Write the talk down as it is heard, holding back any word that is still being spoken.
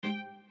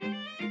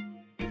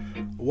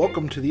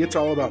Welcome to the It's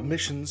All About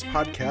Missions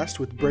podcast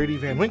with Brady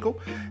Van Winkle,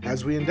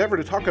 as we endeavor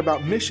to talk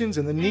about missions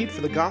and the need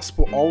for the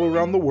gospel all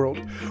around the world.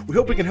 We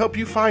hope we can help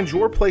you find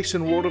your place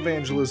in world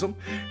evangelism.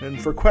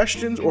 And for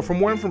questions or for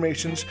more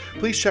information,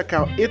 please check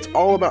out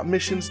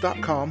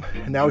it'sallaboutmissions.com.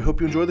 And now we hope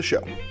you enjoy the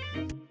show.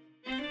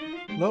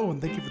 Hello,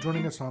 and thank you for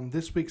joining us on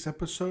this week's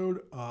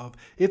episode of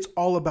It's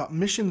All About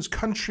Missions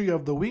Country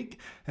of the Week.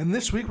 And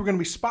this week we're going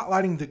to be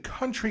spotlighting the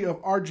country of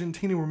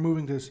Argentina. We're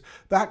moving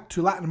back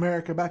to Latin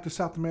America, back to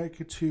South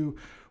America, to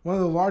one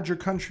of the larger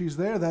countries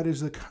there. That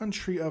is the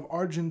country of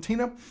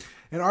Argentina.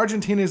 And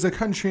Argentina is a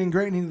country in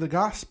great need of the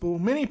gospel.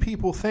 Many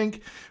people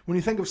think, when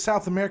you think of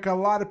South America, a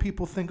lot of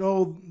people think,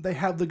 oh, they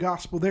have the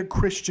gospel, they're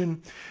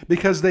Christian,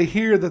 because they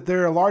hear that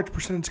they're a large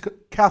percentage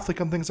Catholic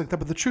and things like that.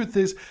 But the truth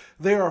is,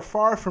 they are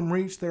far from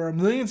reach. There are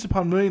millions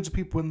upon millions of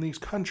people in these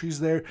countries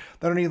there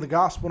that are needing the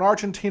gospel. And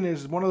Argentina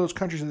is one of those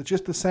countries that's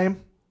just the same.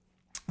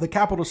 The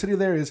capital city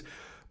there is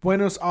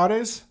Buenos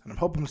Aires, and I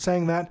hope I'm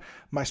saying that.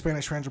 My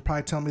Spanish friends will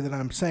probably tell me that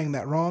I'm saying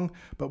that wrong,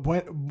 but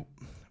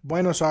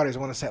Buenos Aires, I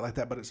want to say it like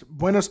that, but it's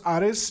Buenos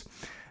Aires,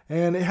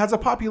 and it has a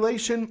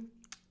population.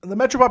 The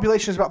metro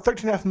population is about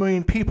 13.5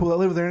 million people that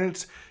live there,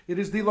 and it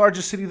is the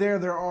largest city there.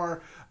 There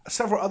are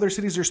several other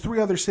cities. There's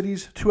two other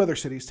cities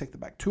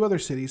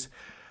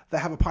that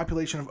have a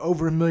population of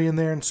over 1 million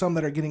there, and some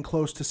that are getting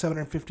close to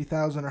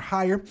 750,000 or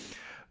higher.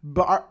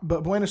 But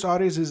Buenos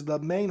Aires is the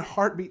main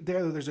heartbeat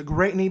there. There's a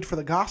great need for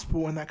the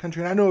gospel in that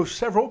country, and I know of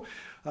several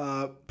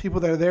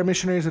people that are there,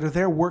 missionaries that are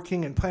there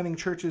working and planting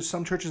churches,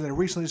 some churches that have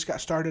recently just got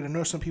started. I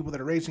know some people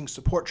that are raising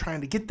support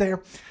trying to get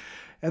there,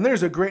 and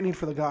there's a great need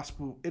for the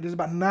gospel. It is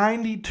about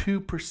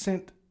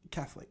 92%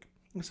 Catholic.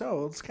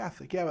 So it's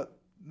Catholic, yeah, but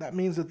that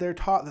means that they're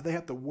taught that they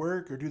have to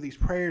work or do these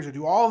prayers or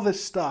do all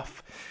this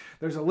stuff.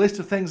 There's a list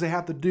of things they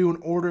have to do in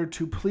order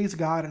to please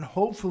God and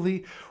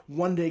hopefully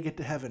one day get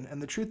to heaven.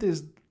 And the truth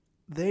is,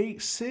 they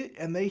sit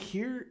and they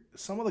hear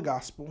some of the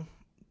gospel,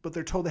 but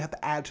they're told they have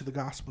to add to the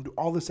gospel, do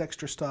all this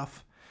extra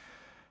stuff,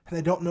 and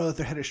they don't know that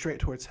they're headed straight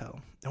towards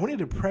hell. And we need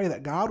to pray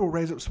that God will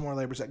raise up some more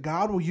laborers, that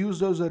God will use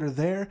those that are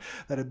there,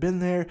 that have been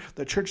there,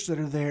 the churches that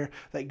are there,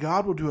 that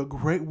God will do a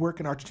great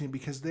work in Argentina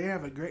because they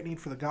have a great need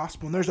for the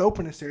gospel. And there's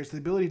openness there. So the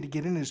ability to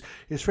get in is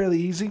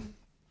fairly easy.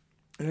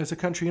 And it's a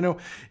country, and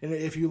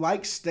if you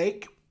like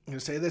steak, I'm going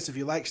to say this, if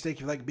you like steak,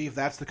 if you like beef,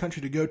 that's the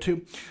country to go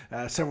to.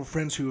 Several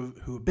friends who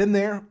have been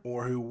there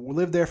or who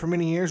lived there for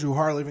many years, who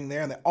are living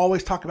there, and they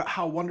always talk about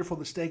how wonderful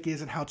the steak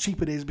is and how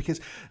cheap it is because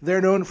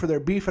they're known for their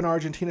beef in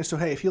Argentina. So,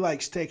 hey, if you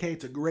like steak, hey,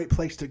 it's a great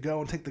place to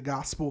go and take the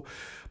gospel.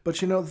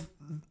 But,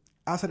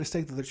 outside of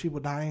steak, there's people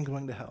dying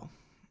going to hell.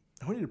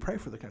 And we need to pray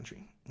for the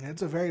country. And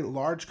it's a very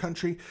large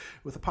country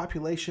with a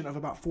population of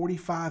about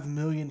 45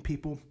 million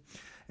people.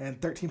 And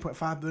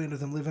 13.5 billion of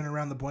them living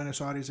around the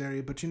Buenos Aires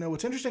area. But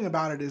what's interesting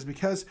about it is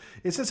because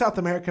it's in South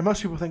America,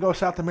 most people think,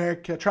 South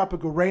America,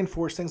 tropical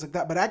rainforest, things like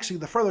that. But actually,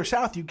 the further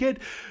south you get,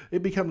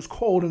 it becomes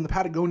cold. In the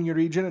Patagonia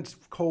region, it's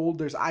cold.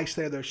 There's ice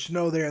there, there's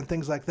snow there, and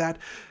things like that.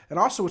 And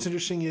also what's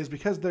interesting is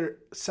because they're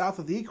south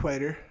of the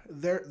equator,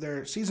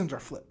 their seasons are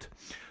flipped.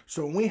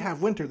 So when we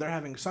have winter, they're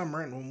having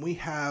summer. And when we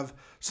have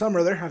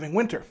summer, they're having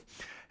winter.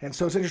 And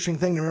so it's an interesting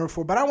thing to remember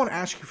for. But I want to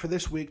ask you for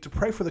this week to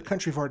pray for the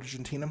country of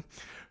Argentina.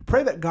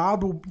 Pray that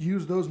God will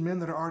use those men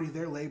that are already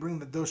there laboring,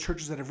 that those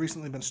churches that have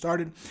recently been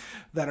started,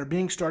 that are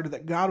being started,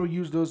 that God will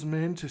use those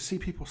men to see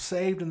people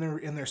saved in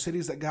their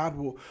cities, that God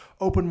will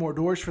open more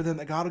doors for them,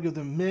 that God will give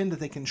them men that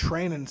they can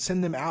train and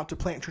send them out to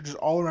plant churches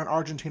all around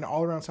Argentina,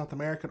 all around South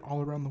America, and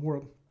all around the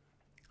world.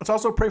 Let's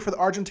also pray for the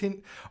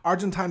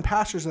Argentine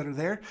pastors that are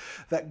there,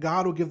 that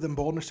God will give them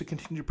boldness to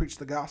continue to preach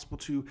the gospel,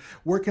 to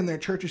work in their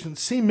churches and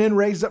see men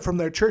raised up from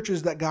their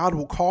churches that God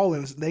will call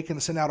and they can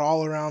send out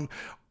all around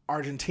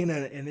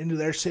Argentina and into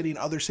their city and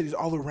other cities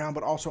all around,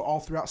 but also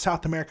all throughout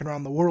South America and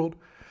around the world.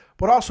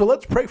 But also,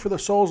 let's pray for the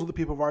souls of the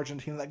people of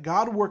Argentina, that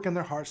God will work in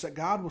their hearts, that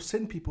God will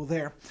send people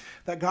there,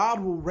 that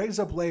God will raise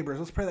up laborers.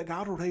 Let's pray that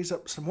God will raise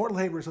up some more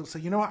laborers that say,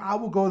 I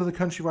will go to the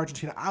country of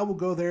Argentina. I will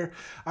go there.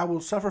 I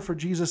will suffer for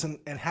Jesus and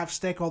have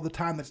steak all the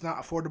time that's not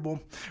affordable,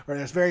 or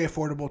that's very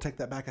affordable. Take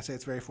that back. I say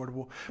it's very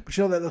affordable. But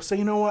that they'll say,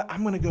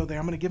 I'm going to go there.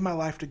 I'm going to give my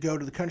life to go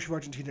to the country of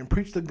Argentina and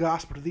preach the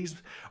gospel to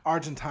these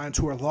Argentines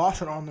who are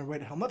lost and on their way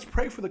to hell. Let's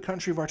pray for the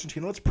country of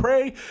Argentina. Let's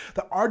pray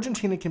that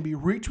Argentina can be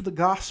reached with the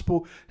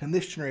gospel in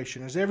this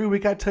generation. As every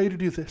week I tell you to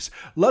do this.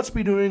 Let's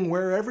be doing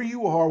wherever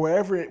you are,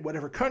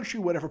 whatever country,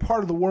 whatever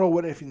part of the world,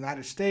 whatever the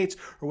United States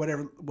or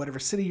whatever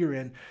city you're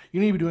in, you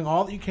need to be doing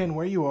all that you can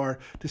where you are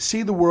to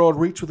see the world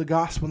reach with the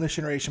gospel in this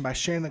generation by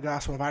sharing the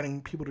gospel,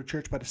 inviting people to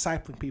church, by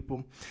discipling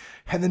people,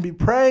 and then be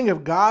praying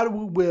if God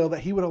will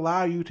that he would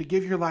allow you to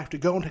give your life to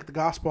go and take the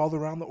gospel all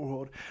around the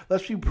world.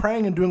 Let's be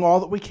praying and doing all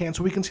that we can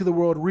so we can see the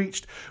world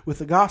reached with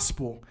the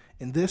gospel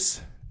in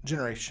this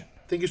generation.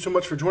 Thank you so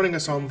much for joining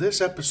us on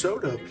this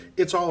episode of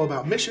It's All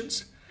About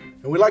Missions.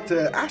 And we'd like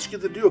to ask you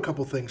to do a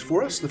couple things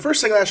for us. The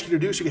first thing I ask you to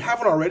do, so if you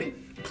haven't already,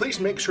 Please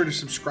make sure to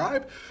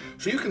subscribe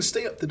so you can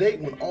stay up to date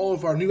when all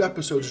of our new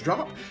episodes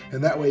drop.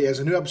 And that way, as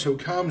a new episode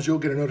comes, you'll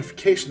get a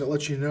notification that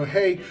lets you know,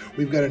 hey,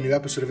 we've got a new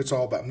episode if it's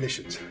all about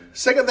missions.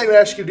 Second thing I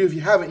ask you to do, if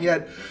you haven't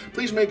yet,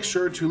 please make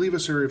sure to leave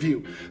us a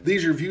review.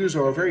 These reviews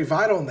are very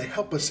vital and they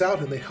help us out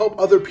and they help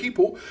other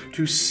people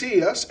to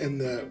see us in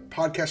the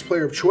podcast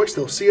player of choice.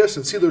 They'll see us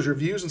and see those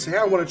reviews and say, hey,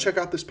 I want to check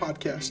out this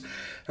podcast.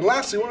 And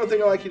lastly, one other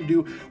thing I'd like you to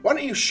do, why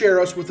don't you share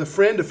us with a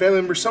friend, a family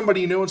member,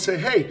 somebody you know, and say,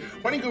 hey,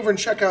 why don't you go over and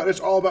check out It's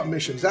All About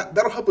Missions.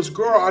 That'll help us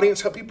grow our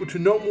audience, help people to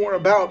know more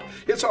about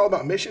It's All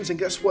About Missions, and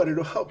guess what?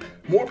 It'll help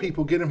more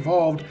people get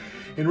involved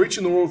in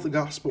reaching the world with the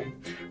gospel.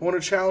 I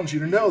want to challenge you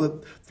to know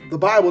that the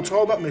Bible, it's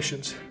all about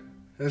missions.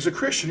 And as a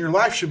Christian, your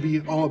life should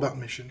be all about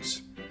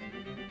missions.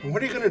 And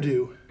what are you going to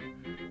do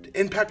to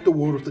impact the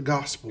world with the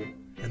gospel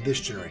in this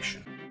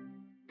generation?